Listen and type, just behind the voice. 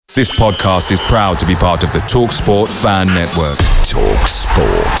This podcast is proud to be part of the TalkSport Fan Network.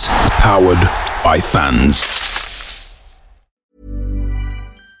 TalkSport. Powered by fans.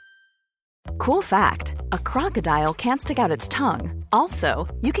 Cool fact, a crocodile can't stick out its tongue. Also,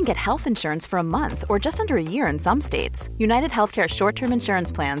 you can get health insurance for a month or just under a year in some states. United Healthcare short-term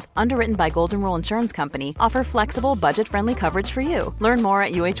insurance plans, underwritten by Golden Rule Insurance Company, offer flexible, budget-friendly coverage for you. Learn more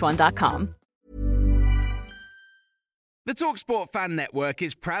at uh1.com. The TalkSport Fan Network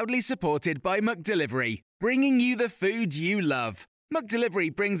is proudly supported by McDelivery, bringing you the food you love.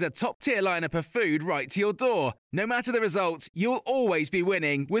 McDelivery brings a top-tier lineup of food right to your door. No matter the result, you'll always be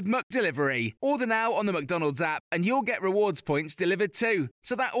winning with McDelivery. Order now on the McDonald's app and you'll get rewards points delivered too.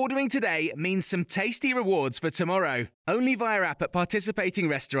 So that ordering today means some tasty rewards for tomorrow. Only via app at participating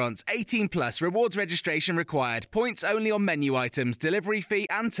restaurants. 18 plus. Rewards registration required. Points only on menu items. Delivery fee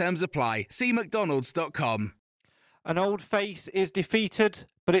and terms apply. See mcdonalds.com. An old face is defeated,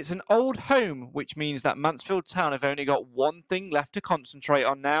 but it's an old home, which means that Mansfield Town have only got one thing left to concentrate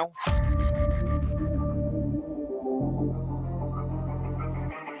on now.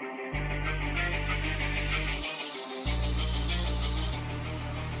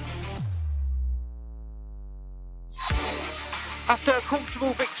 After a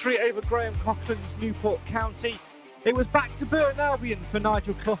comfortable victory over Graham Coughlin's Newport County, it was back to Burton Albion for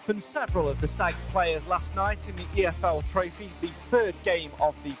Nigel Clough and several of the Stags players last night in the EFL Trophy, the third game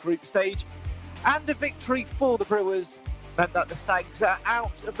of the group stage. And a victory for the Brewers meant that the Stags are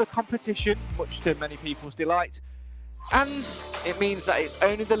out of the competition, much to many people's delight. And it means that it's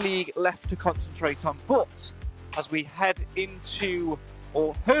only the league left to concentrate on. But as we head into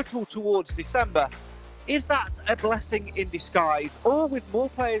or hurtle towards December, is that a blessing in disguise? Or with more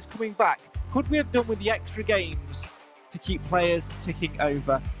players coming back, could we have done with the extra games to keep players ticking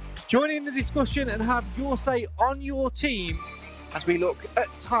over? Join in the discussion and have your say on your team as we look at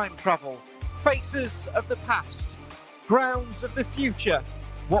time travel, faces of the past, grounds of the future.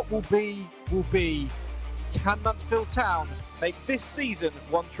 What will be, will be. Can Mansfield Town make this season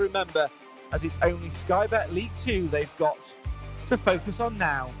one to remember, as it's only Sky Bet League 2 they've got to focus on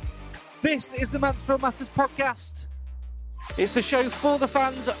now? This is the Mansfield Matters podcast. It's the show for the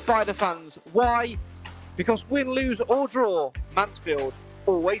fans, by the fans. Why? Because win, lose or draw, Mansfield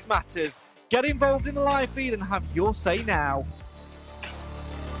always matters. Get involved in the live feed and have your say now.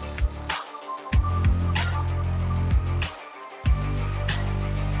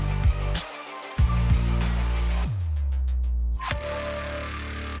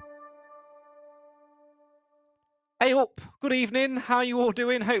 Hey up, good evening, how are you all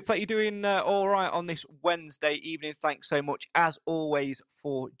doing? Hope that you're doing all right on this Wednesday evening. Thanks so much, as always,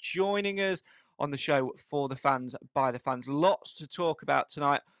 for joining us on the show for the fans, by the fans. Lots to talk about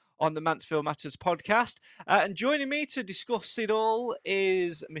tonight on the Mansfield Matters podcast. And joining me to discuss it all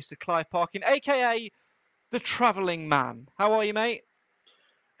is Mr. Clive Parkin, a.k.a. the Travelling Man. How are you, mate?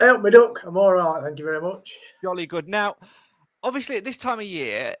 Help me, Duck. I'm all right, thank you very much. Jolly good. Now, obviously, at this time of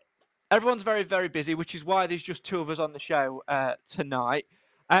year, everyone's very, very busy, which is why there's just two of us on the show tonight.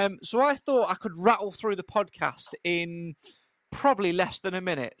 So I thought I could rattle through the podcast in probably less than a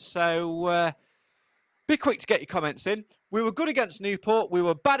minute. So be quick to get your comments in. We were good against Newport. We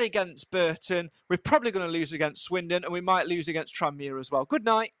were bad against Burton. We're probably going to lose against Swindon, and we might lose against Tranmere as well. Good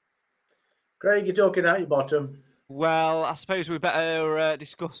night. Craig, you're talking out your bottom. Well, I suppose we better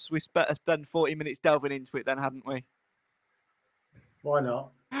discuss. We better spend 40 minutes delving into it then, hadn't we? Why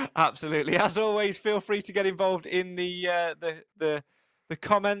not? Absolutely. As always, feel free to get involved in the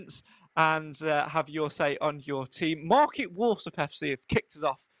comments and have your say on your team. Market Warsop FC have kicked us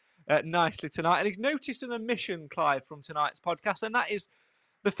off nicely tonight, and he's noticed an omission, Clive, from tonight's podcast, and that is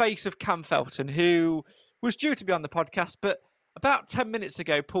the face of Cam Felton, who was due to be on the podcast, but about 10 minutes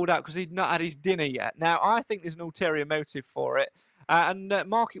ago pulled out because he'd not had his dinner yet. Now, I think there's an ulterior motive for it, and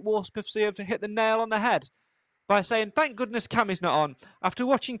Market Warsop FC have hit the nail on the head by saying, thank goodness Cam is not on. After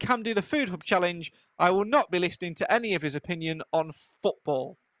watching Cam do the Food Hub Challenge, I will not be listening to any of his opinion on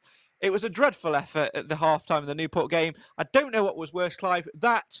football. It was a dreadful effort at the half-time of the Newport game. I don't know what was worse, Clive,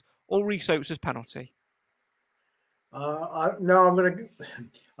 that or Rhys Oates' penalty. I'll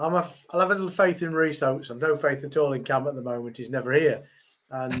have a little faith in Rhys Oates. I've no faith at all in Cam at the moment. He's never here.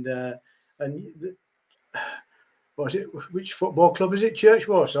 What's it? Which football club is it? Church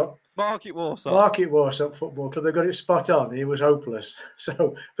Warsop? Market Warsop. Market Warsop Football Club. They got it spot on. He was hopeless.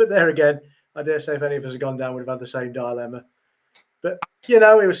 So, but there again, I dare say if any of us had gone down, we'd have had the same dilemma. But, he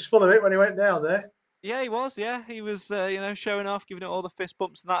was full of it when he went down there. Yeah, he was. Yeah, he was, showing off, giving it all the fist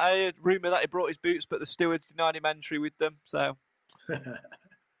bumps and that. I heard rumour that he brought his boots, but the stewards denied him entry with them. So,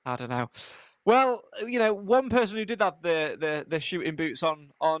 I don't know. Well, one person who did have the shooting boots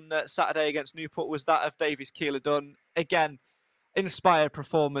on Saturday against Newport was that of Davies Keeler-Dunn. Again, inspired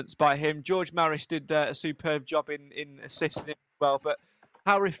performance by him. George Maris did a superb job in assisting him as well. But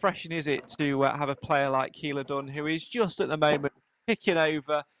how refreshing is it to have a player like Keeler-Dunn who is just at the moment picking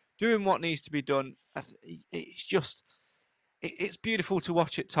over, doing what needs to be done? It's just... It's beautiful to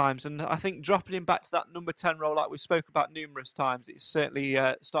watch at times, and I think dropping him back to that number 10 role, like we've spoke about numerous times, it's certainly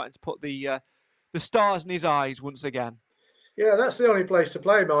starting to put the stars in his eyes once again. Yeah, that's the only place to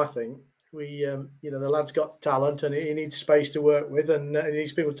play him, I think. The lad's got talent, and he needs space to work with, and he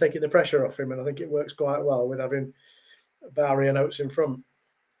needs people taking the pressure off him. And I think it works quite well with having Bowery and Oates in front.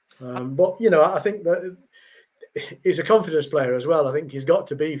 But I think that he's a confidence player as well. I think he's got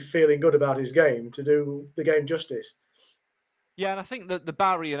to be feeling good about his game to do the game justice. Yeah, and I think that the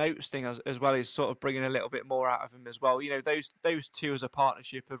Bowery and Oates thing as well is sort of bringing a little bit more out of him as well. Those two as a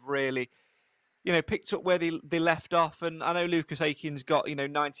partnership have really, picked up where they left off. And I know Lucas Aikens got,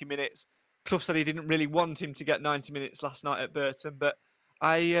 90 minutes. Clough said he didn't really want him to get 90 minutes last night at Burton. But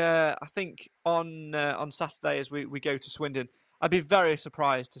I think on Saturday as we go to Swindon, I'd be very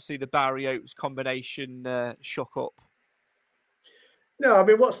surprised to see the Bowery-Oates combination shook up. No, I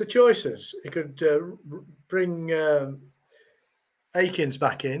mean, what's the choices? He could bring... Aikens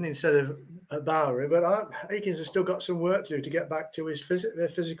back in instead of Bowery, but Aikens has still got some work to do to get back to his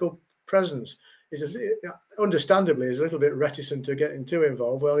physical presence. He's understandably is a little bit reticent to getting too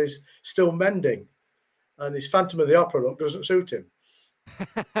involved. Well, he's still mending, and his Phantom of the Opera look doesn't suit him.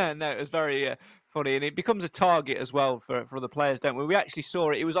 No, it was very funny, and it becomes a target as well for other players, don't we? We actually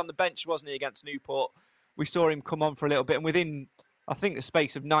saw it. He was on the bench, wasn't he, against Newport? We saw him come on for a little bit, and within, I think, the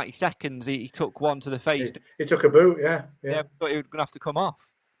space of 90 seconds, he took one to the face. He took a boot, yeah. But he was going to have to come off.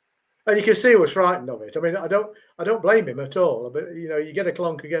 And you can see he was frightened of it. I mean, I don't blame him at all. But you get a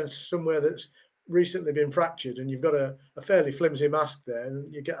clonk against somewhere that's recently been fractured, and you've got a fairly flimsy mask there,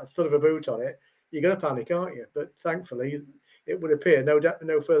 and you get a thud of a boot on it. You're going to panic, aren't you? But thankfully, it would appear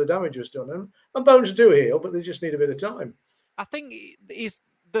no further damage was done, and bones do heal, but they just need a bit of time. I think is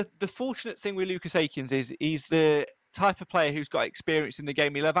the fortunate thing with Lucas Aikens is he's the type of player who's got experience in the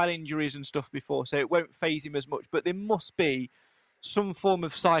game. He'll have had injuries and stuff before, so it won't faze him as much. But there must be some form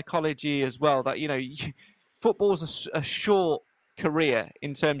of psychology as well that, football's a short career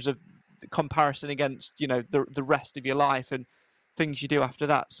in terms of the comparison against, the rest of your life and things you do after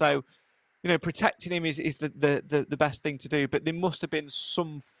that. So, protecting him is the best thing to do. But there must have been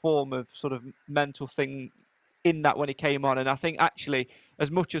some form of sort of mental thing in that when he came on. And I think actually,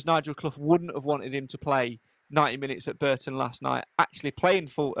 as much as Nigel Clough wouldn't have wanted him to play 90 minutes at Burton last night, actually playing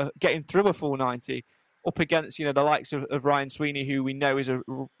full, getting through a full 90 up against, the likes of Ryan Sweeney, who we know is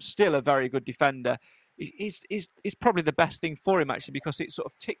still a very good defender, is probably the best thing for him, actually, because it sort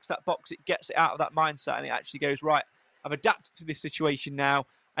of ticks that box. It gets it out of that mindset, and it actually goes, right, I've adapted to this situation now.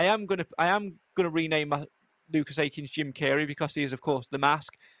 I am going to rename my Lucas Aikens Jim Carey, because he is, of course, the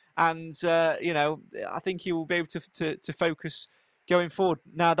mask. And, I think he will be able to focus going forward.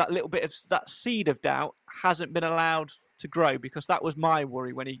 Now, that little bit of that seed of doubt hasn't been allowed to grow, because that was my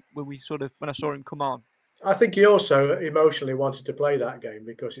worry when I saw him come on. I think he also emotionally wanted to play that game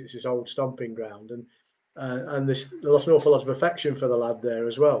because it's his old stomping ground, and there's an awful lot of affection for the lad there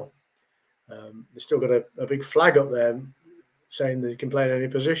as well. They've still got a big flag up there saying that he can play in any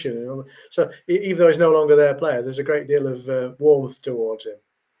position. So even though he's no longer their player, there's a great deal of warmth towards him.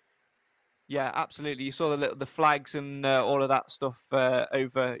 Yeah, absolutely. You saw the flags and all of that stuff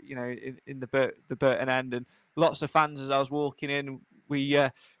over, in the Burton end, and lots of fans as I was walking in. We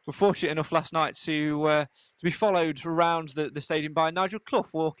were fortunate enough last night to be followed around the stadium by Nigel Clough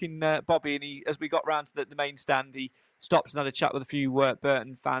walking Bobby, and as we got round to the main stand, he stopped and had a chat with a few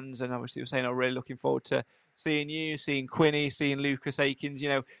Burton fans, and obviously was saying, "I'm really looking forward to seeing you, seeing Quinny, seeing Lucas Aikens."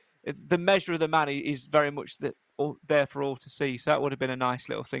 The measure of the man is very much there for all to see. So that would have been a nice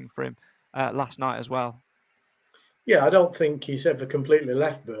little thing for him last night as well. Yeah, I don't think he's ever completely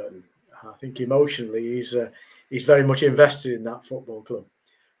left Burton. I think emotionally he's very much invested in that football club,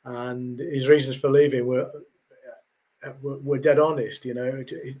 and his reasons for leaving were dead honest.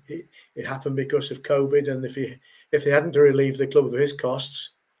 It happened because of COVID, and if they hadn't to relieve the club of his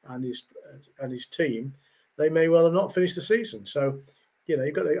costs and his team, they may well have not finished the season. So,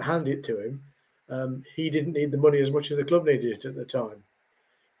 you've got to hand it to him. He didn't need the money as much as the club needed it at the time.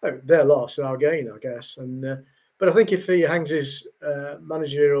 Their loss, our gain, I guess. And but I think if he hangs his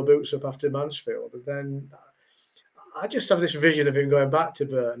managerial boots up after Mansfield, then I just have this vision of him going back to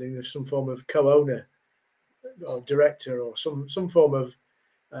Burton in some form of co-owner or director or some form of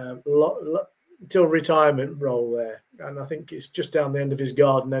till retirement role there, and I think it's just down the end of his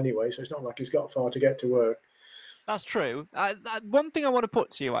garden anyway, so it's not like he's got far to get to work. That's true. One thing I want to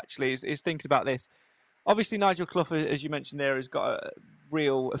put to you actually is thinking about this. Obviously, Nigel Clough, as you mentioned there, has got a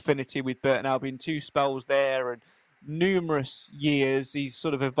real affinity with Burton Albion. 2 spells there and numerous years. He's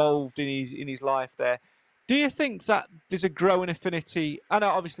sort of evolved in his life there. Do you think that there's a growing affinity? I know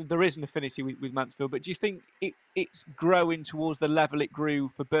obviously there is an affinity with Mansfield, but do you think it's growing towards the level it grew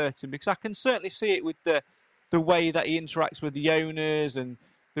for Burton? Because I can certainly see it with the way that he interacts with the owners and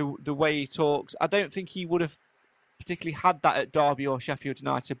the way he talks. I don't think he would have particularly had that at Derby or Sheffield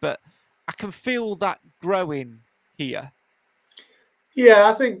United, but I can feel that growing here. Yeah,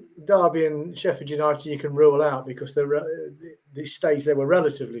 I think Derby and Sheffield United you can rule out because the stays they were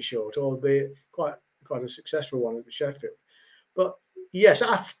relatively short, albeit quite a successful one at Sheffield. But yes,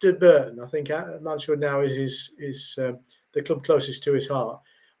 after Burton, I think Mansfield now is the club closest to his heart.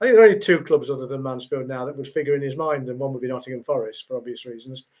 I think there are only 2 clubs other than Mansfield now that would figure in his mind, and one would be Nottingham Forest for obvious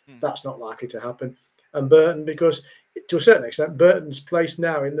reasons. That's not likely to happen. And Burton, because to a certain extent, Burton's place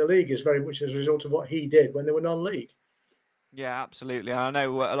now in the league is very much as a result of what he did when they were non-league. Yeah, absolutely. And I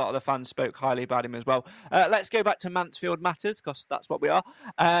know a lot of the fans spoke highly about him as well. Let's go back to Mansfield Matters, because that's what we are.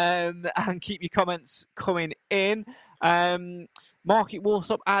 And keep your comments coming in. Market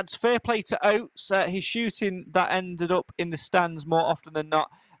Walsop adds, fair play to Oates. His shooting that ended up in the stands more often than not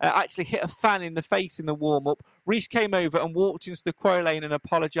actually hit a fan in the face in the warm-up. Reece came over and walked into the quarry lane and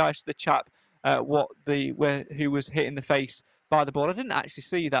apologised to the chap who was hit in the face by the ball. I didn't actually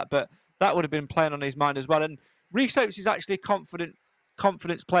see that, but that would have been playing on his mind as well. And Reece Oates is actually a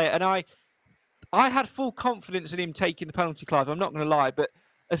confidence player, and I had full confidence in him taking the penalty, Clive. I'm not going to lie, but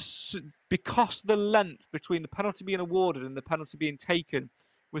because the length between the penalty being awarded and the penalty being taken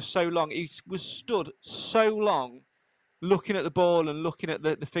was so long, he was stood so long looking at the ball and looking at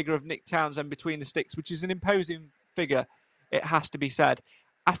the figure of Nick Townsend between the sticks, which is an imposing figure, it has to be said.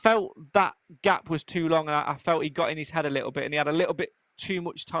 I felt that gap was too long, and I felt he got in his head a little bit, and he had a little bit too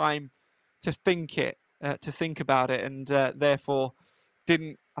much time to think about it, and therefore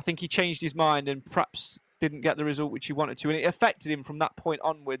didn't. I think he changed his mind and perhaps didn't get the result which he wanted to, and it affected him from that point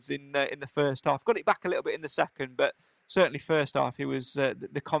onwards in the first half. Got it back a little bit in the second, but certainly first half, he was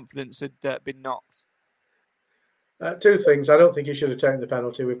the confidence had been knocked. 2 things. I don't think he should have taken the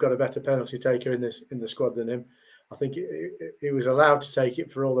penalty. We've got a better penalty taker in the squad than him. I think he was allowed to take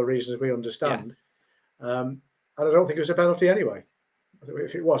it for all the reasons we understand. Yeah. And I don't think it was a penalty anyway.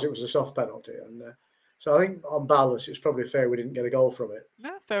 If it was a soft penalty. And so I think on balance, it's probably fair we didn't get a goal from it.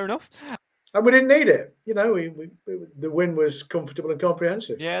 Yeah, fair enough. And we didn't need it. You know, the win was comfortable and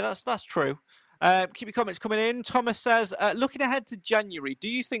comprehensive. Yeah, that's true. Keep your comments coming in. Thomas says, looking ahead to January, do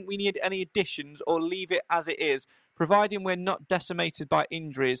you think we need any additions or leave it as it is, providing we're not decimated by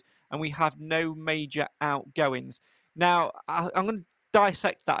injuries and we have no major outgoings? Now, I'm going to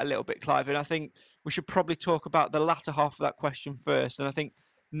dissect that a little bit, Clive, and I think we should probably talk about the latter half of that question first. And I think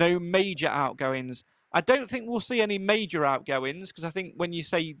no major outgoings. I don't think we'll see any major outgoings, because I think when you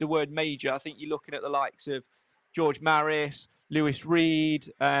say the word major, I think you're looking at the likes of George Maris, Lewis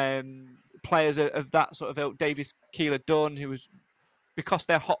Reed, players of that sort of ilk, Davis Keeler-Dunn, who was, because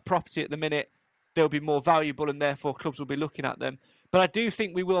they're hot property at the minute, they'll be more valuable and therefore clubs will be looking at them. But I do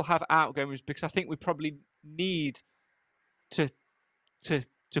think we will have outgoings, because I think we probably need to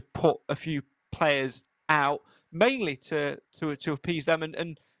put a few players out, mainly to appease them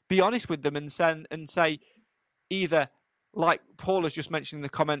and be honest with them and say either, like Paul has just mentioned in the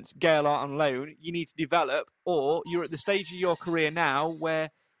comments, Gale are on loan, you need to develop, or you're at the stage of your career now where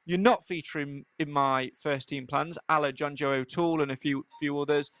you're not featuring in my first team plans, a la John Joe O'Toole and a few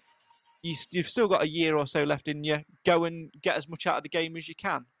others. You've still got a year or so left in you. Go and get as much out of the game as you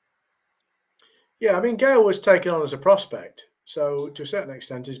can. Yeah, I mean, Gale was taken on as a prospect, so to a certain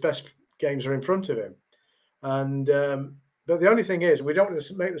extent, his best games are in front of him. And but the only thing is, we don't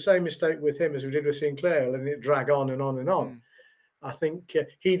make the same mistake with him as we did with Sinclair, letting it drag on and on and on. I think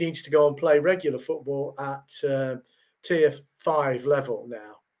he needs to go and play regular football at tier 5 level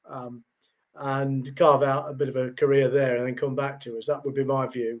now, and carve out a bit of a career there and then come back to us. That would be my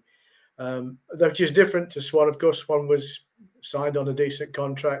view. Which is different to Swan. Of course, Swan was signed on a decent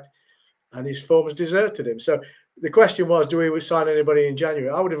contract and his form has deserted him. So the question was, do we sign anybody in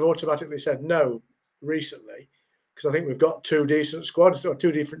January? I would have automatically said no recently, because I think we've got 2 decent squads, or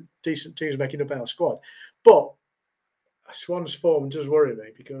 2 different decent teams making up our squad. But Swan's form does worry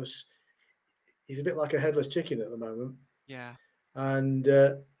me, because he's a bit like a headless chicken at the moment. Yeah. And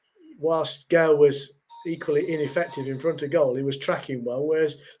whilst Gale was equally ineffective in front of goal. He was tracking well,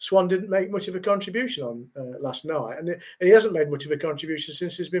 whereas Swan didn't make much of a contribution on last night, and he hasn't made much of a contribution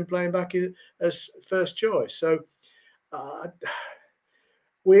since he's been playing back as first choice. So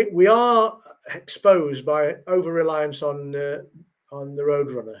we are exposed by over reliance on the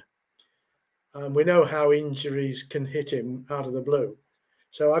Roadrunner, and we know how injuries can hit him out of the blue.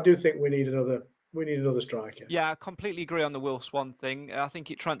 So I do think we need another striker. Yeah, I completely agree on the Will Swan thing. I think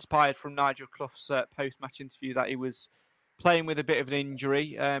it transpired from Nigel Clough's post-match interview that he was playing with a bit of an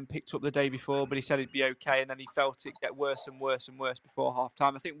injury, picked up the day before, but he said he'd be okay, and then he felt it get worse and worse and worse before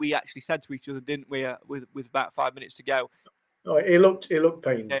half-time. I think we actually said to each other, didn't we, with about 5 minutes to go? Oh, he looked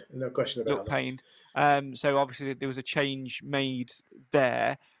pained, yeah, no question about that. Looked pained. So obviously there was a change made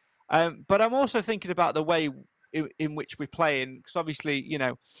there. But I'm also thinking about the way in which we're playing, because obviously,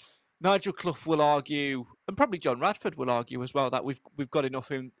 Nigel Clough will argue, and probably John Radford will argue as well, that we've got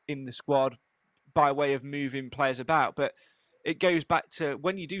enough in the squad by way of moving players about. But it goes back to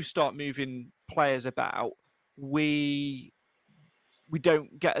when you do start moving players about, we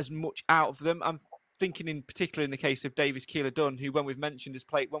don't get as much out of them. I'm thinking in particular in the case of Davis Keeler-Dunn, who, when we've mentioned, has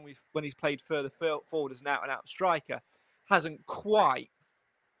played when he's played further forward as an out-and-out striker, hasn't quite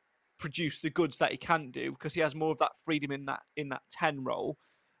produced the goods that he can do because he has more of that freedom in that 10 role.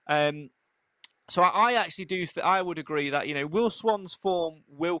 So I actually do. I would agree that Will Swan's form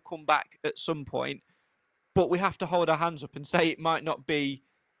will come back at some point, but we have to hold our hands up and say it might not be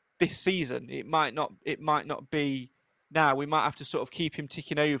this season. It might not be now. We might have to sort of keep him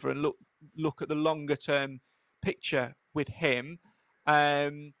ticking over and look at the longer term picture with him.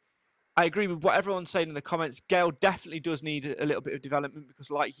 I agree with what everyone's saying in the comments. Gale definitely does need a little bit of development because,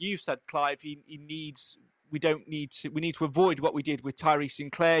 like you said, Clive, he needs. We need to avoid what we did with Tyree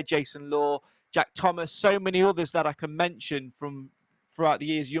Sinclair, Jason Law, Jack Thomas, so many others that I can mention from throughout the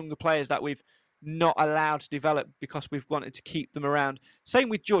years, younger players that we've not allowed to develop because we've wanted to keep them around. Same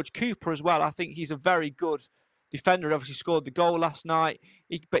with George Cooper as well. I think he's a very good defender. He obviously scored the goal last night,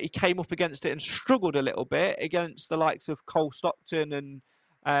 but he came up against it and struggled a little bit against the likes of Cole Stockton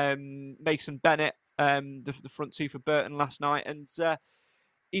and Mason Bennett, the front two for Burton last night. And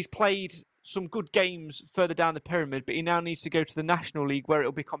he's played some good games further down the pyramid, but he now needs to go to the National League where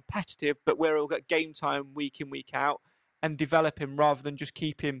it'll be competitive, but where he'll get game time week in, week out and develop him rather than just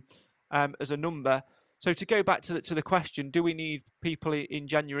keep him as a number. So to go back to the question, do we need people in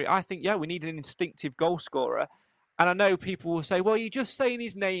January? I think, yeah, we need an instinctive goal scorer. And I know people will say, well, you're just saying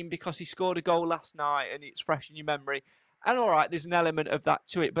his name because he scored a goal last night and it's fresh in your memory. And all right, there's an element of that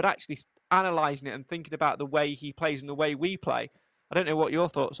to it, but actually analysing it and thinking about the way he plays and the way we play, I don't know what your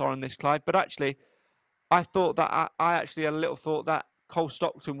thoughts are on this, Clyde, but actually, I thought that I actually had a little thought that Cole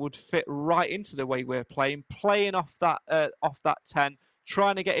Stockton would fit right into the way we're playing off that 10,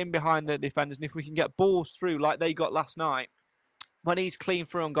 trying to get in behind the defenders, and if we can get balls through like they got last night, when he's clean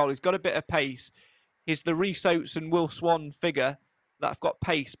through on goal, he's got a bit of pace. He's the Rhys Oates and Will Swan figure that have got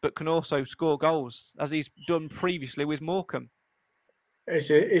pace but can also score goals, as he's done previously with Morecambe. It's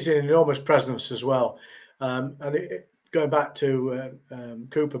an enormous presence as well, going back to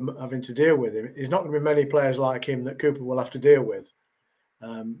Cooper having to deal with him, there's not going to be many players like him that Cooper will have to deal with.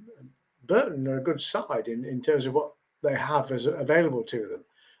 Burton are a good side in terms of what they have as available to them.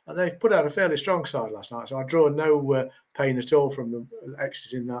 And they've put out a fairly strong side last night. So I draw no pain at all from them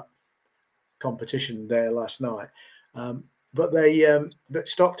exiting that competition there last night. But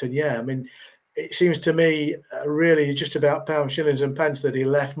Stockton, yeah, I mean, it seems to me really just about pounds, shillings and pence that he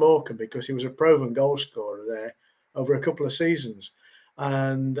left Morecambe because he was a proven goal scorer there over a couple of seasons.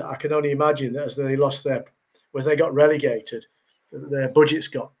 And I can only imagine that as they got relegated, their budgets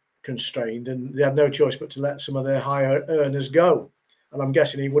got constrained and they had no choice but to let some of their higher earners go. And I'm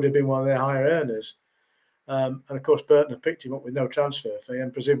guessing he would have been one of their higher earners. And of course, Burton have picked him up with no transfer fee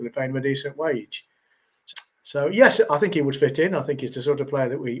and presumably paying him a decent wage. So, yes, I think he would fit in. I think he's the sort of player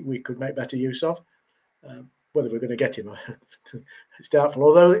that we could make better use of. Whether we're going to get him, it's doubtful.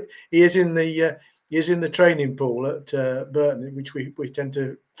 Although he is in the training pool at Burton, which we tend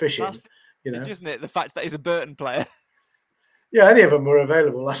to fish in. Isn't it? The fact that he's a Burton player. Yeah, any of them were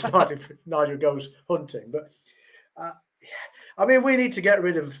available last night if Nigel goes hunting. But I mean, we need to get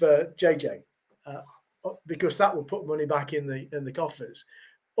rid of JJ because that will put money back in the coffers.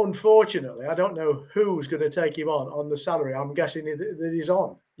 Unfortunately, I don't know who's going to take him on the salary I'm guessing that he's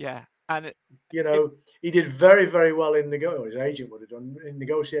on. Yeah, and he did very, very well in his agent would have done in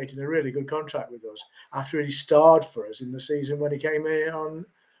negotiating a really good contract with us after he starred for us in the season when he came here on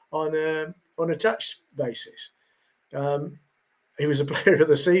an unattached basis. He was a player of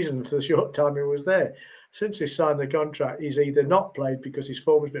the season for the short time he was there. since he's signed the contract, he's either not played because his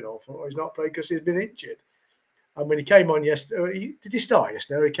form has been awful, or he's not played because he's been injured. And when he came on yesterday, did he start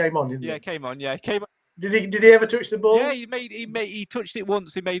yesterday? Or he came on, didn't he? Yeah, came on. Yeah, came on. Did he ever touch the ball? Yeah, he touched it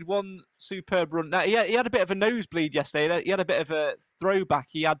once. He made one superb run. Now, he had a bit of a nosebleed yesterday. He had a bit of a throwback.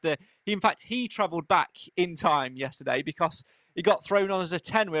 In fact, he travelled back in time yesterday because he got thrown on as a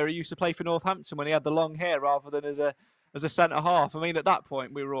 10 where he used to play for Northampton when he had the long hair rather than as a centre half. I mean, at that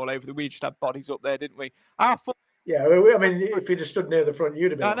point, we were all over we just had bodies up there, didn't we? Yeah, I mean, if he'd have stood near the front,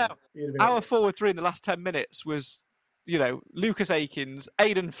 you'd have been. I know. Our forward three in the last 10 minutes was, Lucas Akins,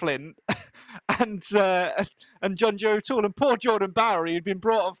 Aidan Flint, and John Joe O'Toole. And poor Jordan Bowery, who'd been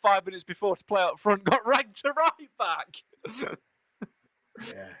brought on 5 minutes before to play up front, got ragged to right back.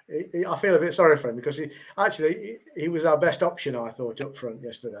 Yeah, I feel a bit sorry for him because he was our best option, I thought, up front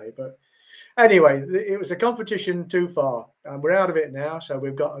yesterday. But anyway, it was a competition too far, and we're out of it now. So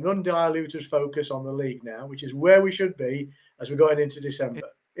we've got an undiluted focus on the league now, which is where we should be as we're going into December,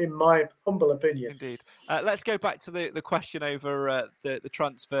 in my humble opinion. Indeed. Let's go back to the question over the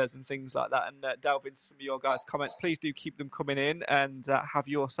transfers and things like that, and delve into some of your guys' comments. Please do keep them coming in and have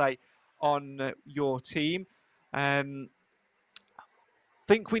your say on your team.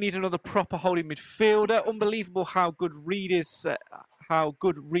 Think we need another proper holding midfielder. Unbelievable how good Reid is.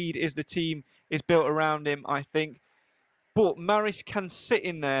 The team is built around him, I think. But Maris can sit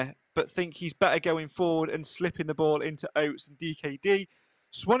in there, but think he's better going forward and slipping the ball into Oates and DKD.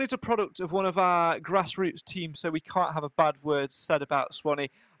 Swan is a product of one of our grassroots teams, so we can't have a bad word said about Swanee.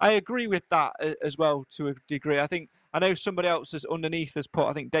 I agree with that as well to a degree. I know somebody else has underneath has put,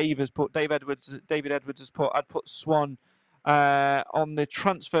 I think David Edwards has put, I'd put Swan on the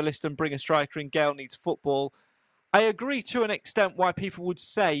transfer list and bring a striker in. Gale needs football. I agree to an extent why people would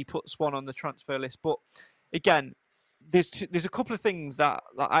say put Swan on the transfer list, but again, there's a couple of things that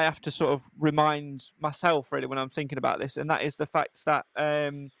I have to sort of remind myself really when I'm thinking about this, and that is the fact that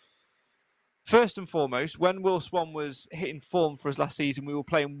first and foremost, when Will Swan was hitting form for us last season, we were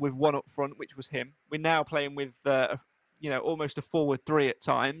playing with one up front, which was him. We're now playing with almost a forward three at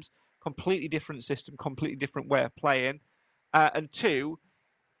times. Completely different system, completely different way of playing. And two,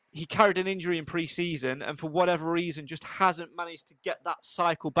 he carried an injury in pre-season and for whatever reason just hasn't managed to get that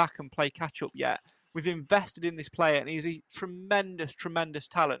cycle back and play catch-up yet. We've invested in this player and he's a tremendous, tremendous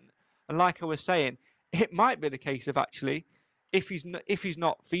talent. And like I was saying, it might be the case of actually, if he's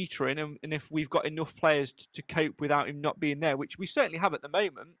not featuring and if we've got enough players to cope without him not being there, which we certainly have at the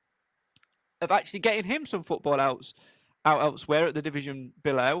moment, of actually getting him some football out elsewhere at the division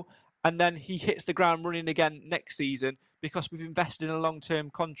below. And then he hits the ground running again next season because we've invested in a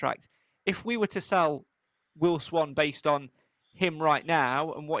long-term contract. If we were to sell Will Swan based on him right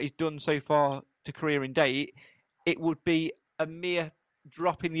now and what he's done so far to career in date, it would be a mere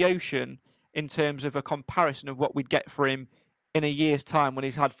drop in the ocean in terms of a comparison of what we'd get for him in a year's time when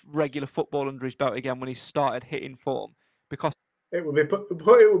he's had regular football under his belt again, when he's started hitting form. Because it would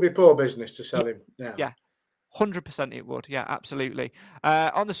be poor business to sell him now. Yeah. 100% it would, yeah, absolutely.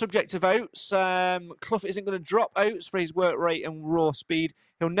 On the subject of Oates, Clough isn't going to drop Oates for his work rate and raw speed.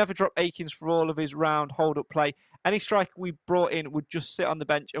 He'll never drop Akins for all of his round hold-up play. Any striker we brought in would just sit on the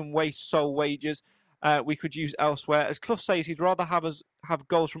bench and waste sole wages we could use elsewhere. As Clough says, he'd rather have us have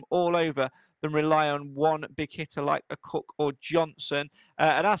goals from all over than rely on one big hitter like a Cook or Johnson.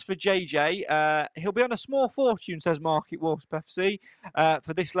 And as for JJ, he'll be on a small fortune, says Market Wasp FC,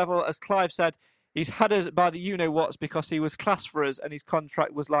 for this level. As Clive said, he's had us by the you-know-whats because he was class for us and his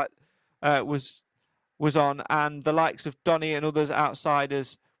contract was was on, and the likes of Donny and others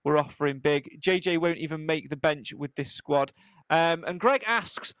outsiders were offering big. JJ won't even make the bench with this squad. And Greg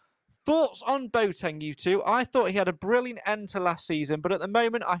asks, thoughts on Boateng, you two? I thought he had a brilliant end to last season, but at the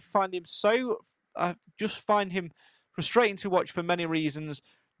moment I just find him frustrating to watch for many reasons.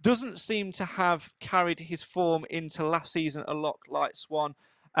 Doesn't seem to have carried his form into last season a lot like Swan.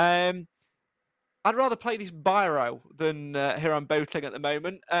 I'd rather play this Biro than Hiram Boateng at the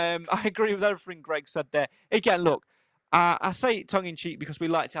moment. I agree with everything Greg said there. Again, look, I say it tongue-in-cheek because we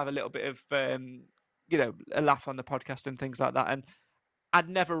like to have a little bit of, a laugh on the podcast and things like that. And I'd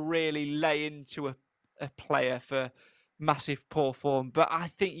never really lay into a player for massive poor form. But I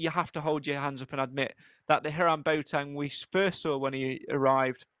think you have to hold your hands up and admit that the Hiram Boateng we first saw when he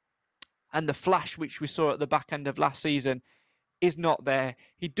arrived and the flash which we saw at the back end of last season is not there.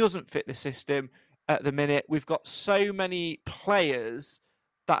 He doesn't fit the system at the minute. We've got so many players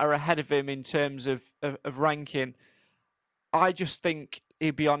that are ahead of him in terms of ranking. I just think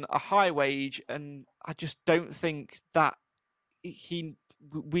he'd be on a high wage, and I just don't think that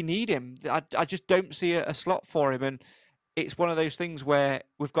we need him. I just don't see a slot for him. And it's one of those things where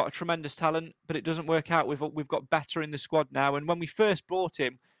we've got a tremendous talent, but it doesn't work out. We've got better in the squad now. And when we first brought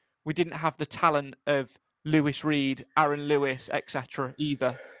him, we didn't have the talent of Lewis Reed, Aaron Lewis, etc.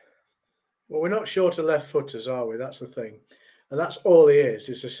 either. Well, we're not short of left footers, are we? That's the thing. And that's all he is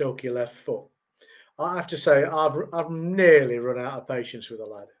a silky left foot. I have to say, I've nearly run out of patience with the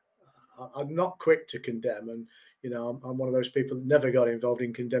lad. I'm not quick to condemn, and I'm one of those people that never got involved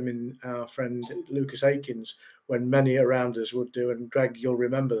in condemning our friend Lucas Akins when many around us would do. And Greg, you'll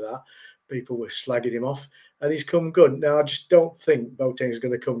remember that people were slagging him off, and he's come good. Now I just don't think Boateng's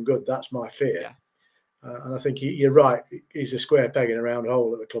going to come good. That's my fear. Yeah. And I think you're right. He's a square peg in a round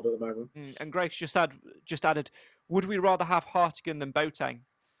hole at the club at the moment. And Greg's just added, would we rather have Hartigan than Boateng?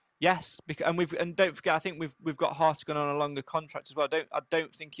 Yes, and don't forget, I think we've got Hartigan on a longer contract as well. I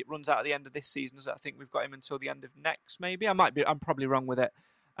don't think it runs out at the end of this season. I think we've got him until the end of next, maybe. I'm probably wrong with it.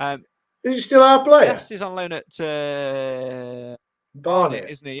 Is he still our player? Yes, he's on loan at Barnet,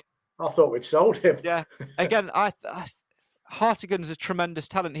 isn't he? I thought we'd sold him. Yeah. Again, Hartigan's a tremendous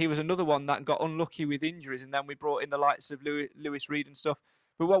talent. He was another one that got unlucky with injuries, and then we brought in the likes of Lewis Reed and stuff.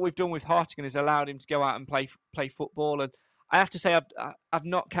 But what we've done with Hartigan is allowed him to go out and play football. And I have to say, I've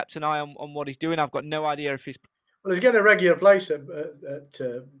not kept an eye on what he's doing. I've got no idea if he's... Well, he's getting a regular place at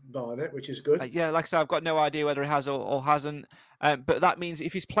Barnet, which is good. Yeah, like I said, I've got no idea whether he has or hasn't. But that means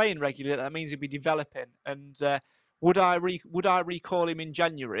if he's playing regularly, that means he'll be developing. And would I recall him in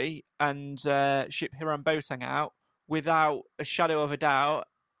January and ship Hiram Boateng out without a shadow of a doubt?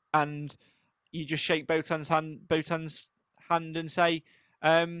 And you just shake Boateng's hand and say,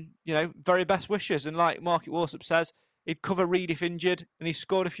 very best wishes. And like Market Warsop says, he'd cover Reed if injured, and he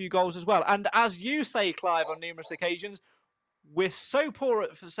scored a few goals as well. And as you say, Clive, on numerous occasions, we're so poor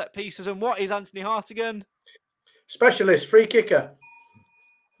at set pieces. And what is Anthony Hartigan? Specialist, free kicker.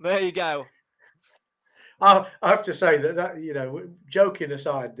 There you go. I have to say that joking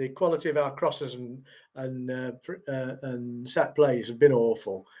aside, the quality of our crosses and set plays have been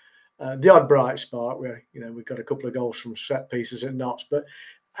awful. The odd bright spark where we've got a couple of goals from set pieces at Notts, but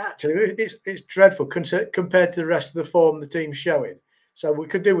actually it's dreadful compared to the rest of the form the team's showing. So we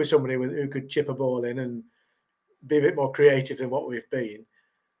could do with somebody who could chip a ball in and be a bit more creative than what we've been.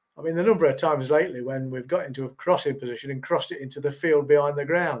 I mean, the number of times lately when we've got into a crossing position and crossed it into the field behind the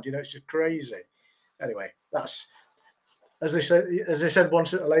ground, it's just crazy. Anyway, that's as they said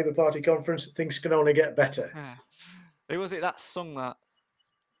once at a Labour Party conference, things can only get better. Who was it that sung that?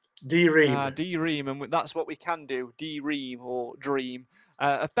 D-Ream. D-Ream, and that's what we can do, D-Ream or Dream.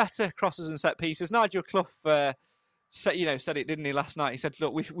 Of better crosses and set pieces. Nigel Clough said it, didn't he, last night? He said,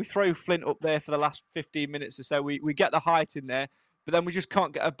 look, we throw Flint up there for the last 15 minutes or so. We get the height in there, but then we just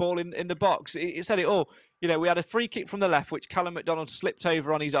can't get a ball in the box. It said it all. We had a free kick from the left, which Callum McDonald slipped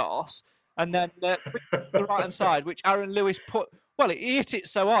over on his arse, and then the right-hand side, which Aaron Lewis he hit it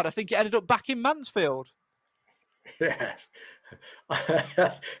so hard, I think it ended up back in Mansfield. Yes.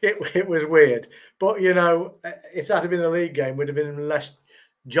 it was weird. But, if that had been a league game, we'd have been less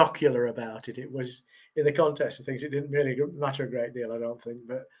jocular about it. It was, in the context of things, it didn't really matter a great deal, I don't think.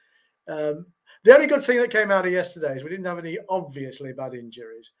 But the only good thing that came out of yesterday is we didn't have any obviously bad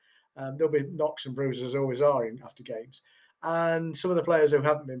injuries. There'll be knocks and bruises, as always are after games. And some of the players who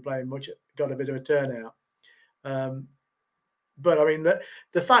haven't been playing much got a bit of a turnout. But I mean,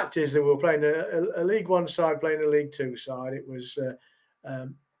 the fact is that we were playing a League One side, playing a League Two side. It was a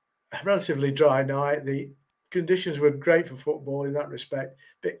relatively dry night. The conditions were great for football in that respect.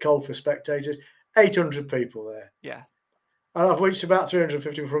 Bit cold for spectators. 800 people there. Yeah. And of which about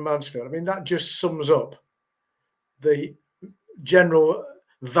 350 from Mansfield. I mean, that just sums up the general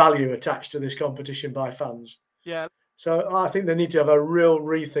value attached to this competition by fans. Yeah. So I think they need to have a real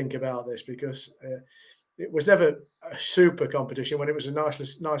rethink about this because it was never a super competition when it was a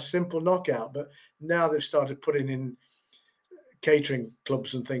nice, simple knockout. But now they've started putting in catering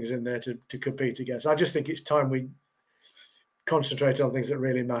clubs and things in there to compete against. I just think it's time we concentrate on things that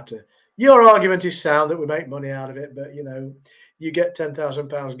really matter. Your argument is sound that we make money out of it, but you get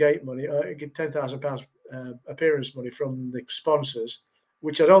 £10,000 gate money, get £10,000 appearance money from the sponsors,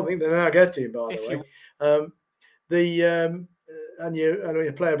 which I don't think they're now getting, by the way. And when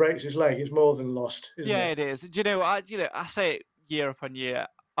a player breaks his leg, it's more than lost, isn't it? Yeah, it is. Do you know? I say it year upon year.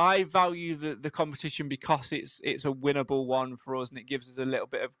 I value the competition because it's a winnable one for us, and it gives us a little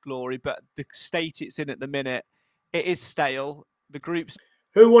bit of glory. But the state it's in at the minute, it is stale. The groups.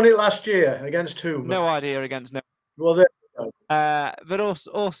 Who won it last year? Against whom? No idea. Against no. Well, there you go. But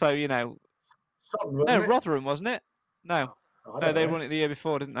also, Sutton, wasn't it? Rotherham, wasn't it? No, they know. won it the year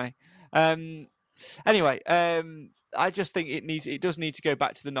before, didn't they? Anyway, I just think it does need to go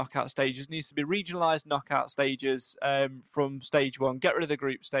back to the knockout stages. It needs to be regionalised knockout stages from stage one. Get rid of the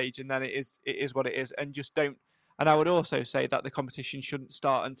group stage, and then it is what it is. And just don't. And I would also say that the competition shouldn't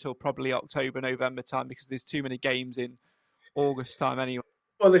start until probably October, November time, because there's too many games in August time anyway.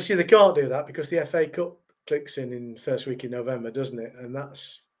 Well, they can't do that because the FA Cup clicks in first week in November, doesn't it? And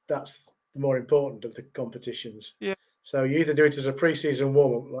that's the more important of the competitions. Yeah. So you either do it as a pre-season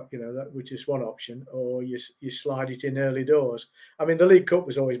warm-up, which is one option, or you slide it in early doors. I mean, the League Cup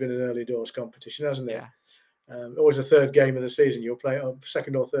has always been an early doors competition, hasn't it? Yeah. Always the third game of the season, you'll play, or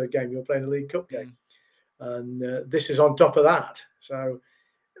second or third game, you'll play in a League Cup game. And this is on top of that. So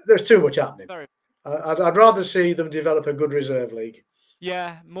there's too much happening. I'd rather see them develop a good reserve league.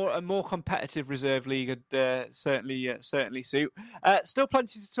 Yeah, a more competitive reserve league would certainly suit. Still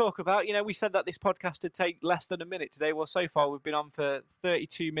plenty to talk about. We said that this podcast would take less than a minute today. Well, so far we've been on for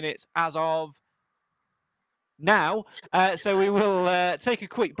 32 minutes as of now. So we will take a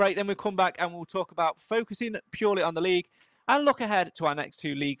quick break, then we'll come back and we'll talk about focusing purely on the league and look ahead to our next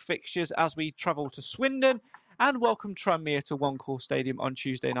two league fixtures as we travel to Swindon and welcome Tranmere to One Call Stadium on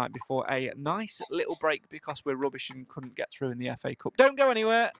Tuesday night before a nice little break because we're rubbish and couldn't get through in the FA Cup. Don't go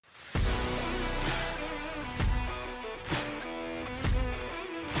anywhere.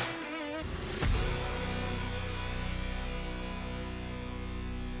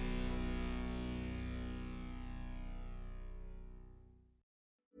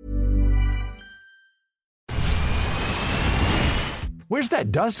 Where's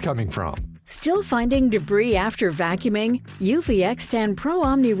that dust coming from? Still finding debris after vacuuming? Eufy X10 Pro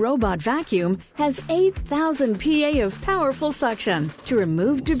Omni Robot Vacuum has 8,000 PA of powerful suction to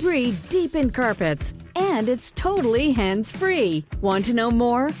remove debris deep in carpets. And it's totally hands-free. Want to know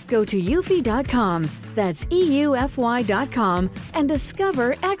more? Go to eufy.com. That's EUFY.com and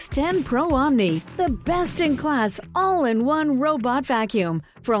discover X10 Pro Omni, the best-in-class all-in-one robot vacuum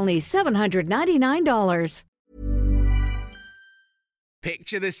for only $799.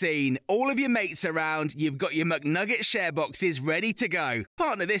 Picture the scene. All of your mates around, you've got your McNugget share boxes ready to go.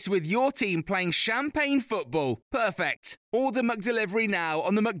 Partner this with your team playing champagne football. Perfect. Order McDelivery now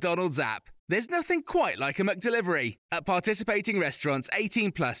on the McDonald's app. There's nothing quite like a McDelivery. At participating restaurants,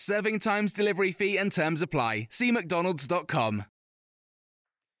 18 plus, serving times, delivery fee and terms apply. See mcdonalds.com.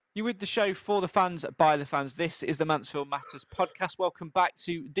 You with the show for the fans, by the fans. This is the Mansfield Matters podcast. Welcome back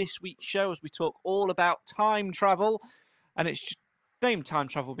to this week's show as we talk all about time travel. And it's just named Time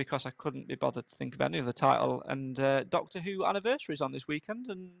Travel because I couldn't be bothered to think of any other title. And Doctor Who anniversary is on this weekend,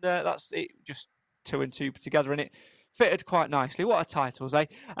 and that's it. Just two and two together, and it fitted quite nicely. What a title, eh?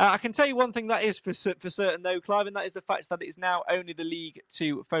 I can tell you one thing that is for certain, though, Clive, and that is the fact that it is now only the league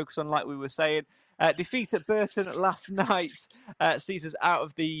to focus on, like we were saying. Defeat at Burton last night sees us out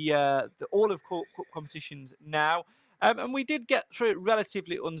of the all of cup competitions now, and we did get through it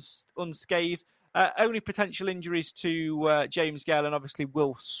relatively unscathed. Only potential injuries to James Gale and obviously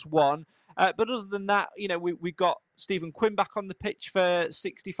Will Swan. But other than that, we got Stephen Quinn back on the pitch for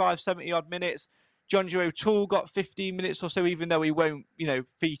 65, 70 odd minutes. John Joe O'Toole got 15 minutes or so, even though he won't,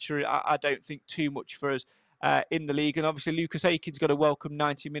 feature, I don't think, too much for us in the league. And obviously Lucas Aiken's got a welcome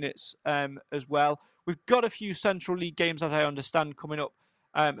 90 minutes as well. We've got a few Central League games, as I understand, coming up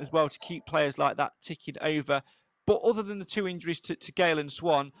as well to keep players like that ticking over. But other than the two injuries to Gale and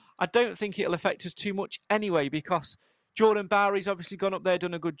Swan, I don't think it'll affect us too much anyway, because Jordan Bowery's obviously gone up there,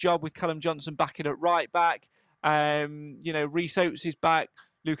 done a good job with Callum Johnson backing at right back. Rhys Oates is back.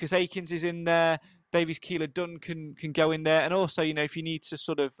 Lucas Aikens is in there. Davies Keeler-Dunn can go in there. And also, if you need to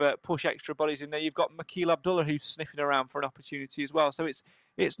sort of push extra bodies in there, you've got Makeel Abdullah who's sniffing around for an opportunity as well. So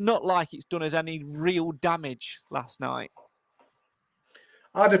it's not like it's done us any real damage last night.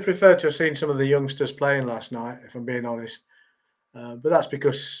 I'd have preferred to have seen some of the youngsters playing last night, if I'm being honest. But that's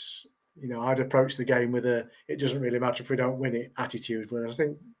because, I'd approached the game with it doesn't really matter if we don't win it attitude. Whereas I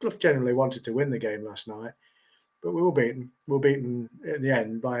think Clough generally wanted to win the game last night. But we were beaten. We were beaten at the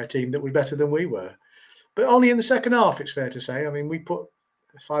end by a team that was better than we were. But only in the second half, it's fair to say. I mean, we put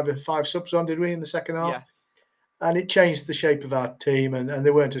five subs on, did we, in the second half? Yeah. And it changed the shape of our team, and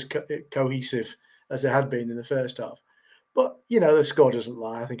they weren't as cohesive as they had been in the first half. But, the score doesn't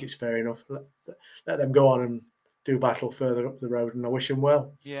lie. I think it's fair enough. Let them go on and do battle further up the road, and I wish them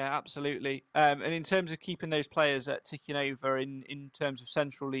well. Yeah, absolutely. And in terms of keeping those players ticking over in terms of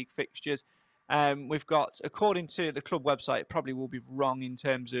Central League fixtures, we've got, according to the club website, it probably will be wrong in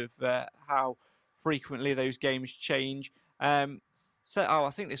terms of how frequently those games change.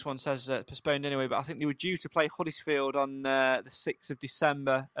 I think this one says postponed anyway, but I think they were due to play Huddersfield on the 6th of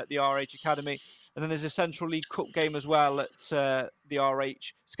December at the RH Academy. And then there's a Central League Cup game as well at the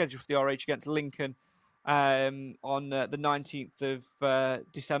RH, scheduled for the RH against Lincoln on the 19th of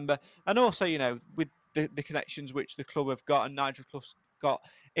December. And also, with the connections which the club have got and Nigel Clough's got,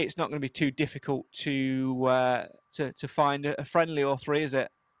 it's not going to be too difficult to find a friendly or three, is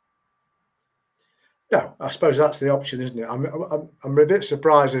it? No, I suppose that's the option, isn't it? I'm a bit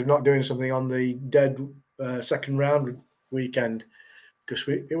surprised they're not doing something on the dead second round weekend, because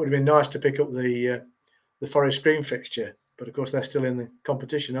it would have been nice to pick up the Forest Green fixture, but of course they're still in the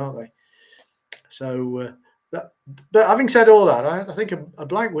competition, aren't they? So but having said all that, I think a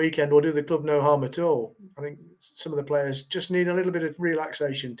blank weekend will do the club no harm at all. I think some of the players just need a little bit of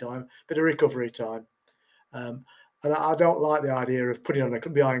relaxation time, bit of recovery time. And I don't like the idea of putting on a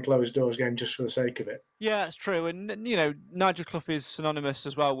behind closed doors game just for the sake of it. Yeah, that's true. And, Nigel Clough is synonymous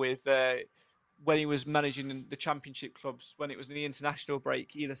as well with when he was managing the championship clubs, when it was in the international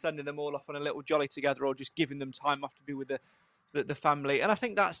break, either sending them all off on a little jolly together or just giving them time off to be with the family. And I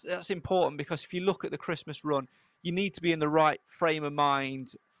think that's important, because if you look at the Christmas run, you need to be in the right frame of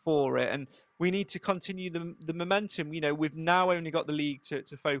mind for it. And we need to continue the momentum. We've now only got the league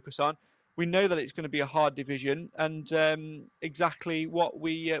to focus on. We know that it's going to be a hard division, and exactly what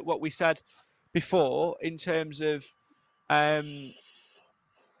we said before in terms of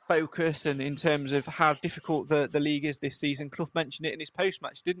focus and in terms of how difficult the league is this season. Clough mentioned it in his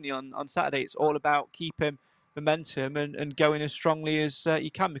post-match, didn't he, on Saturday? It's all about keeping momentum and going as strongly as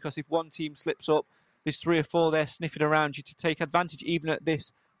you can, because if one team slips up, there's 3 or 4 there sniffing around you to take advantage, even at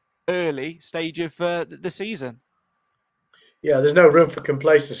this early stage of the season. Yeah, there's no room for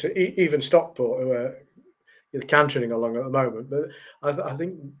complacency. Even Stockport, who are cantering along at the moment, but I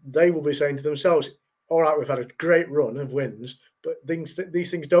think they will be saying to themselves, all right, we've had a great run of wins, but these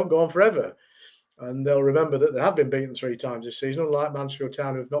things don't go on forever. And they'll remember that they have been beaten 3 times this season, unlike Mansfield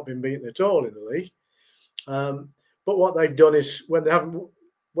Town, who have not been beaten at all in the league. But what they've done is, when they haven't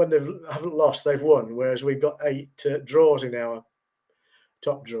lost, they've won, whereas we've got 8 draws in our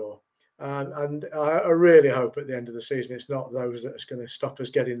top draw. And I really hope at the end of the season it's not those that's going to stop us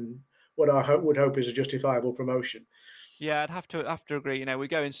getting what I would hope is a justifiable promotion. Yeah, I'd have to agree. We're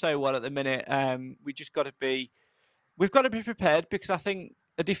going so well at the minute. We've got to be prepared, because I think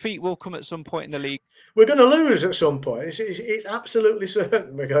a defeat will come at some point in the league. We're going to lose at some point. It's absolutely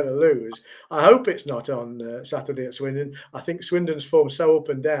certain we're going to lose. I hope it's not on Saturday at Swindon. I think Swindon's form so up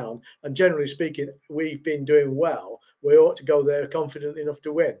and down, and generally speaking, we've been doing well. We ought to go there confident enough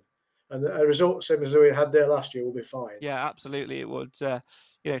to win. And a result same as we had there last year will be fine. Yeah, absolutely. It would,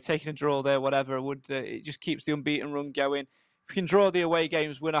 taking a draw there, whatever, it just keeps the unbeaten run going. If you can draw the away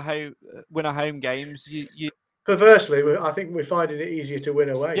games, win a home games, you. Perversely, I think we're finding it easier to win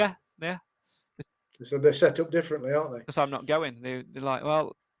away. Yeah. So they're set up differently, aren't they? Because I'm not going. They're like,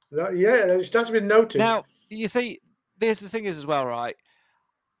 well. Yeah, it's been noted. Now, you see, the thing is as well, right?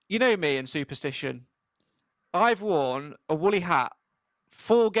 You know me and superstition. I've worn a woolly hat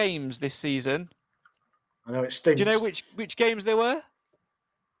 4 games this season. I know it stinks. Do you know which games they were?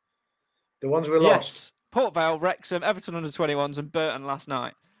 The ones we yes. lost. Port Vale, Wrexham, Everton under-21s and Burton last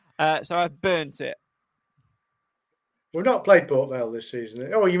night. So I've burnt it. We've not played Port Vale this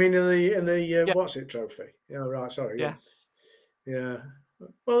season. Oh, you mean in the what's it trophy? Yeah, right. Sorry. Yeah.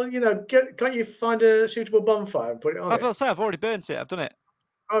 Well, can't you find a suitable bonfire and put it on? I've already burnt it. I've done it.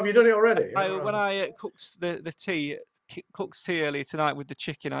 Oh, have you done it already? When I cooked the tea earlier tonight with the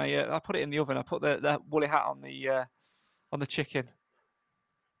chicken, I put it in the oven. I put the woolly hat on the chicken.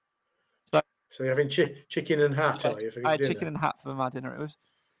 So you're having chicken and hat, are you? I had chicken and hat for my dinner. It was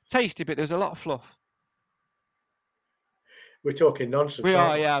tasty, but there was a lot of fluff. We're talking nonsense. We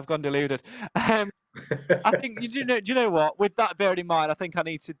are, yeah. I've gone deluded. I think do you know what? With that bearing in mind, I think I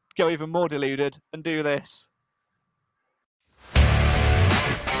need to go even more deluded and do this.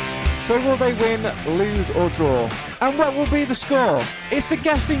 So will they win, lose or draw? And what will be the score? It's the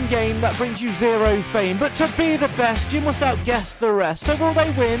guessing game that brings you 0 fame, but to be the best you must outguess the rest. So will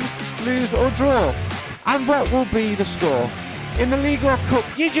they win, lose or draw? And what will be the score? In the League or Cup,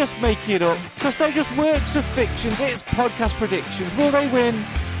 you just make it up, because they're just works of fictions. It's podcast predictions. Will they win,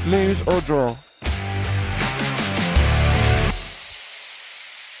 lose or draw?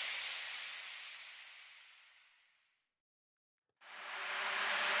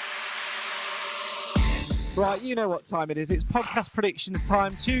 Right, you know what time it is. It's podcast predictions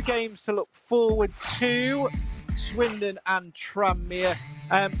time. 2 games to look forward to. Swindon and Tranmere.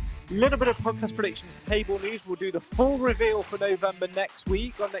 Little bit of podcast predictions table news. We'll do the full reveal for November next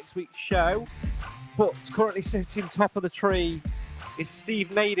week on next week's show. But currently sitting top of the tree is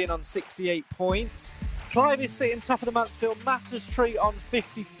Steve Naden on 68 points. Clive is sitting top of the Mansfield Matters tree on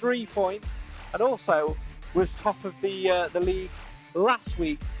 53 points. And also was top of the league last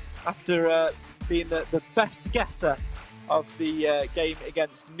week after being the best guesser of the game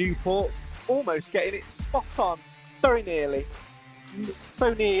against Newport, almost getting it spot on, very nearly.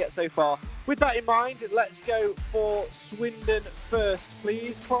 So near yet so far. With that in mind, let's go for Swindon first,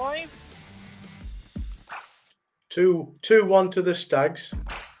 please, Clive. 2-1 to the Stags.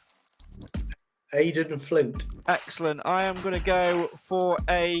 Aidan and Flint. Excellent. I am going to go for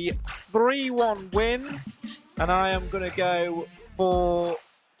a 3-1 win, and I am going to go for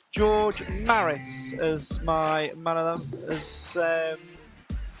George Maris as my man of the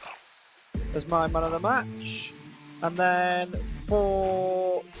match. And then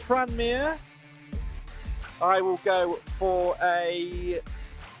for Tranmere, I will go for a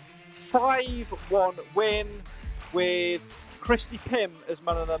 5-1 win with Christy Pym as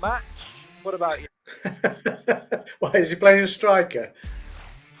man of the match. What about you? Why is he playing a striker?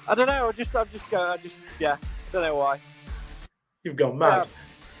 I don't know. I don't know why. You've gone mad. Yeah.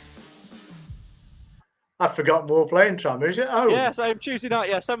 I've forgotten we were playing Tranmere. Is it? Oh, yeah. So Tuesday night.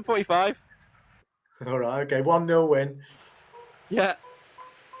 Yeah, 7:45. All right. Okay. 1-0 win. Yeah.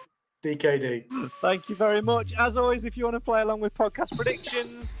 DKD. Thank you very much. As always, if you want to play along with podcast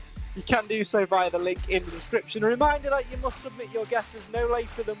predictions, you can do so via the link in the description. A reminder that you must submit your guesses no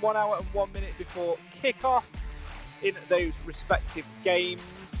later than 1 hour and 1 minute before kick-off in those respective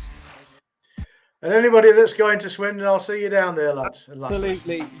games. And anybody that's going to Swindon, I'll see you down there, lads.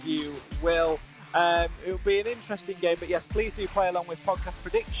 Absolutely, you will. It'll be an interesting game, but yes, please do play along with podcast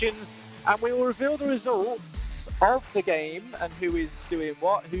predictions, and we will reveal the results of the game and who is doing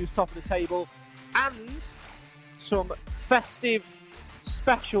what, who's top of the table, and some festive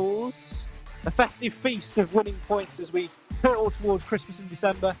specials, a festive feast of winning points as we hurtle towards Christmas in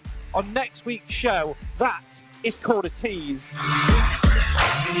December on next week's show. That is called a tease.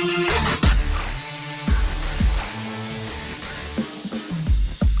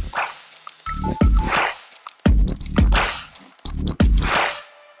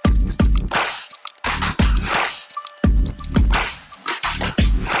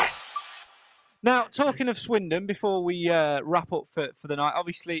 Now, talking of Swindon, before we wrap up for the night,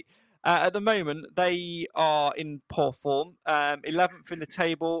 obviously, at the moment, they are in poor form. 11th in the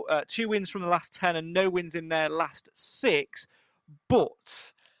table, 2 wins from the last 10 and no wins in their last 6.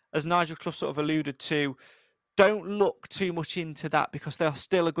 But, as Nigel Clough sort of alluded to, don't look too much into that because they are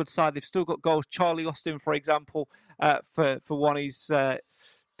still a good side. They've still got goals. Charlie Austin, for example, for one,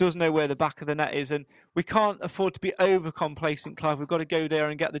 does know where the back of the net is. And we can't afford to be over-complacent, Clive. We've got to go there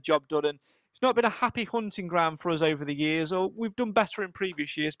and get the job done. And it's not been a happy hunting ground for us over the years, or we've done better in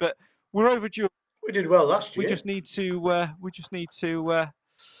previous years, but we're overdue. We did well last year. We just need to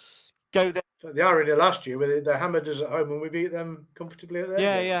go there. So the irony last year, where they hammered us at home and we beat them comfortably at their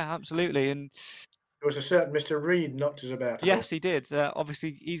game. Yeah, absolutely. And there was a certain Mr. Reid knocked us about. Yes, he did.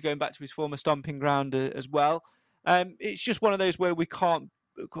 Obviously, he's going back to his former stomping ground as well. It's just one of those where we can't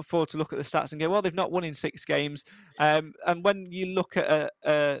afford to look at the stats and go, well, they've not won in 6 games. And when you look at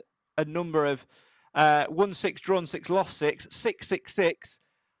a number of 1-6 drawn 6 lost 6,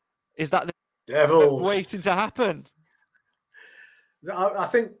 is that the Devils waiting to happen? I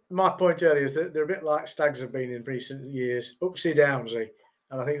think my point earlier is that they're a bit like Stags have been in recent years, upsy downsy,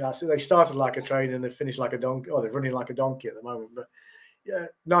 and I think that's it. They started like a train and they finished like a donkey, or they're running like a donkey at the moment. But yeah,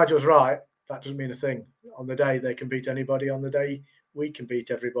 Nigel's right. That doesn't mean a thing. On the day they can beat anybody. On the day we can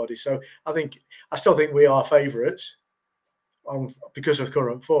beat everybody. So I still think we are favourites because of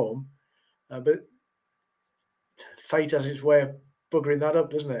current form, but fate has its way of buggering that up,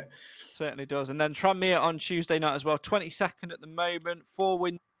 doesn't it? Certainly does. And then Tranmere on Tuesday night as well, 22nd at the moment, 4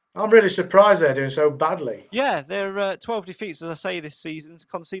 wins. I'm really surprised they're doing so badly. Yeah, they're 12 defeats, as I say, this season,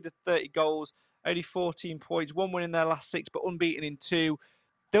 conceded 30 goals, only 14 points, 1 win in their last 6, but unbeaten in 2.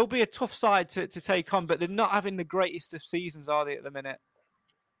 They'll be a tough side to take on, but they're not having the greatest of seasons, are they, at the minute?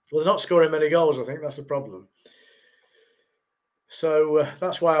 Well, they're not scoring many goals, I think. That's the problem. So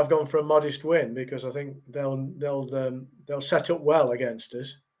that's why I've gone for a modest win, because I think they'll set up well against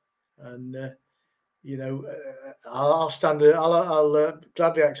us, and I'll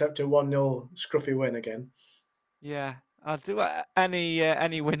gladly accept a 1-0 scruffy win again. Yeah, I'll do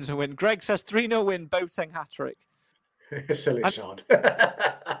any win's a win. Greg says 3-0 win, Boateng hat-trick. Silly sod.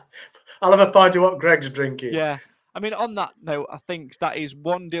 I'll have a pint of what Greg's drinking. Yeah. I mean, on that note, I think that is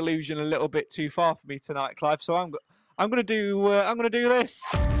one delusion a little bit too far for me tonight, Clive. So I'm going to do this.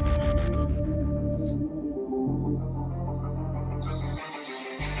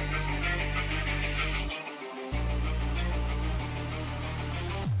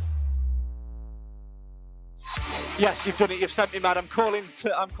 Yes, you've done it. You've sent me mad. I'm calling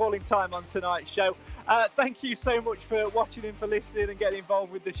time on tonight's show. Thank you so much for watching and for listening and getting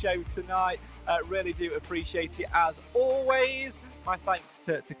involved with the show tonight. Really do appreciate it as always. My thanks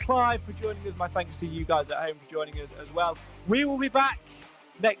to Clive for joining us. My thanks to you guys at home for joining us as well. We will be back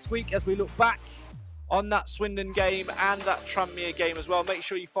next week as we look back on that Swindon game and that Tranmere game as well. Make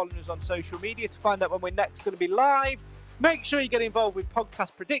sure you follow us on social media to find out when we're next going to be live. Make sure you get involved with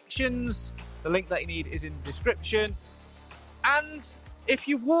podcast predictions. The link that you need is in the description. And if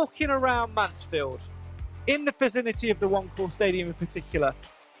you're walking around Mansfield, in the vicinity of the One Call Stadium in particular,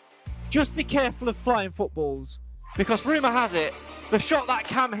 just be careful of flying footballs, because rumour has it, the shot that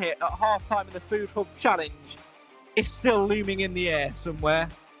Cam hit at half-time in the Food Hub Challenge is still looming in the air somewhere.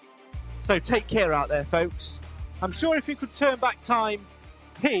 So take care out there, folks. I'm sure if you could turn back time,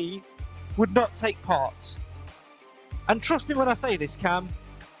 he would not take part. And trust me when I say this, Cam,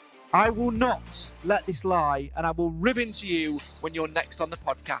 I will not let this lie, and I will rib into you when you're next on the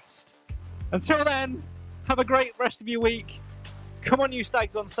podcast. Until then, have a great rest of your week. Come on, you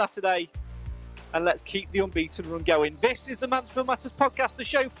Stags, on Saturday, and let's keep the unbeaten run going. This is the Mansfield Matters podcast, the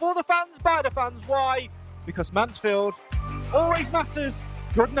show for the fans, by the fans. Why? Because Mansfield always matters.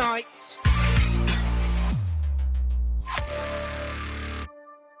 Good night.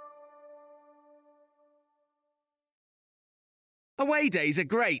 Away days are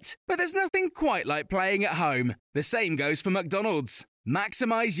great, but there's nothing quite like playing at home. The same goes for McDonald's.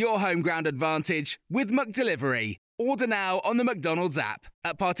 Maximise your home ground advantage with McDelivery. Order now on the McDonald's app.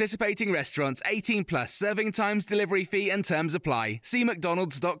 At participating restaurants, 18 plus, serving times, delivery fee and terms apply. See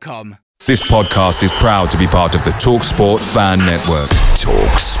mcdonalds.com. This podcast is proud to be part of the TalkSport Fan Network.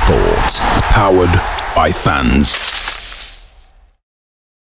 TalkSport. Powered by fans.